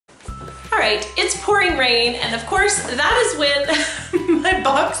right, it's pouring rain, and of course that is when my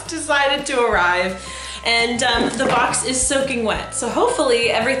box decided to arrive, and the box is soaking wet. So hopefully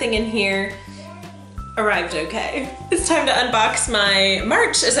everything in here arrived okay. It's time to unbox my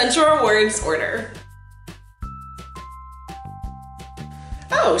March Essential Rewards order.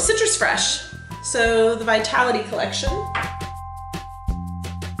 Oh, Citrus Fresh. So the Vitality Collection.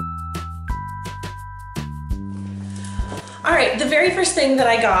 All right, the very first thing that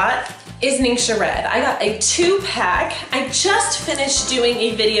I got is Ningxia Red. I got a 2-pack. I just finished doing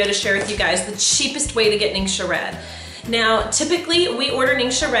a video to share with you guys the cheapest way to get Ningxia Red. Now, typically we order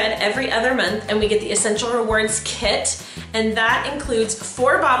Ningxia Red every other month and we get the Essential Rewards kit, and that includes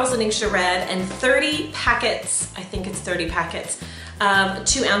 4 bottles of Ningxia Red and 30 packets, I think it's 30 packets, of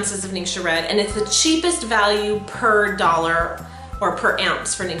 2 ounces of Ningxia Red, and it's the cheapest value per dollar or per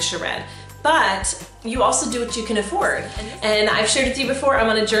ounce for Ningxia Red. But you also do what you can afford. And I've shared with you before, I'm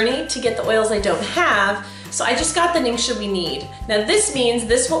on a journey to get the oils I don't have, so I just got the Ningxia we need. Now this means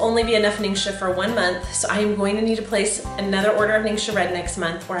this will only be enough Ningxia for 1 month, so I am going to need to place another order of Ningxia Red next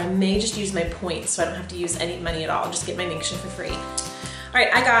month, or I may just use my points so I don't have to use any money at all, just get my Ningxia for free. All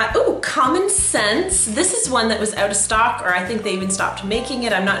right, I got, ooh, Common Sense. This is one that was out of stock, or I think they even stopped making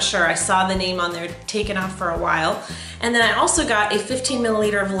it. I'm not sure. I saw the name on there taken off for a while. And then I also got a 15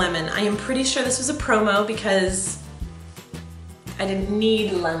 milliliter of lemon. I am pretty sure this was a promo because I didn't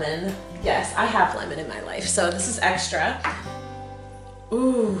need lemon. Yes, I have lemon in my life, so this is extra.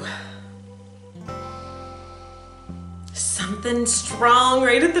 Ooh. Something strong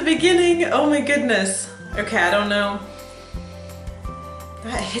right at the beginning. Oh my goodness. Okay, I don't know.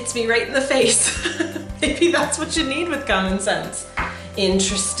 That hits me right in the face. Maybe that's what you need with Common Sense.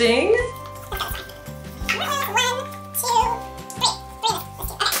 Interesting.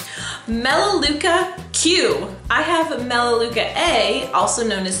 Melaleuca Q. I have Melaleuca A, also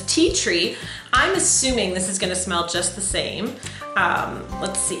known as tea tree. I'm assuming this is gonna smell just the same.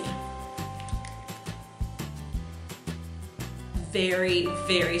 Let's see. Very,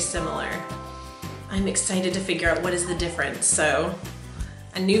 very similar. I'm excited to figure out what is the difference. So,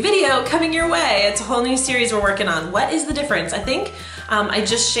 a new video coming your way. It's a whole new series we're working on. What is the difference? I think I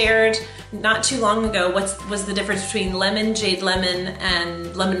just shared not too long ago what was the difference between lemon, jade lemon,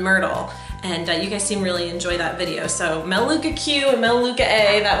 and lemon myrtle. And you guys seem to really enjoy that video. So Melaleuca Q and Melaleuca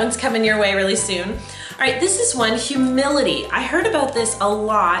A, that one's coming your way really soon. All right, this is one, Humility. I heard about this a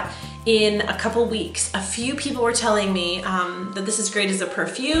lot in a couple weeks. A few people were telling me that this is great as a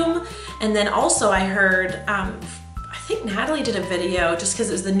perfume. And then also I heard, I think Natalie did a video just because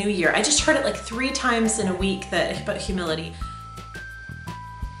it was the new year. I just heard it like 3 times in a week about humility.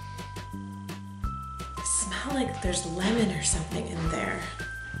 I smell like there's lemon or something in there.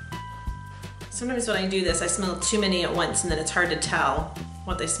 Sometimes when I do this, I smell too many at once and then it's hard to tell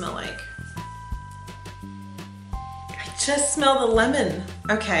what they smell like. I just smell the lemon.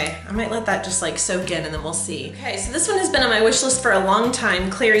 Okay, I might let that just like soak in and then we'll see. Okay, so this one has been on my wish list for a long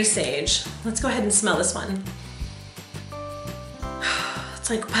time, Clary Sage. Let's go ahead and smell this one. It's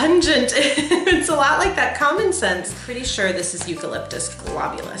like pungent. It's a lot like that Common Sense. Pretty sure this is Eucalyptus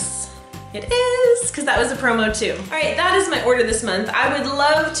globulus. It is, because that was a promo too. All right, that is my order this month. I would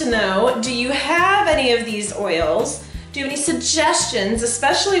love to know, do you have any of these oils? Do you have any suggestions,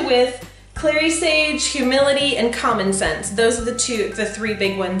 especially with Clary Sage, Humility, and Common Sense? Those are the 3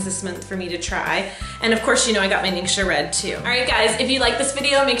 big ones this month for me to try. And of course, you know I got my Ningxia Red too. All right guys, if you like this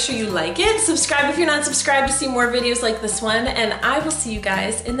video, make sure you like it. Subscribe if you're not subscribed to see more videos like this one, and I will see you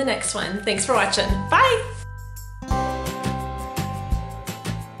guys in the next one. Thanks for watching. Bye!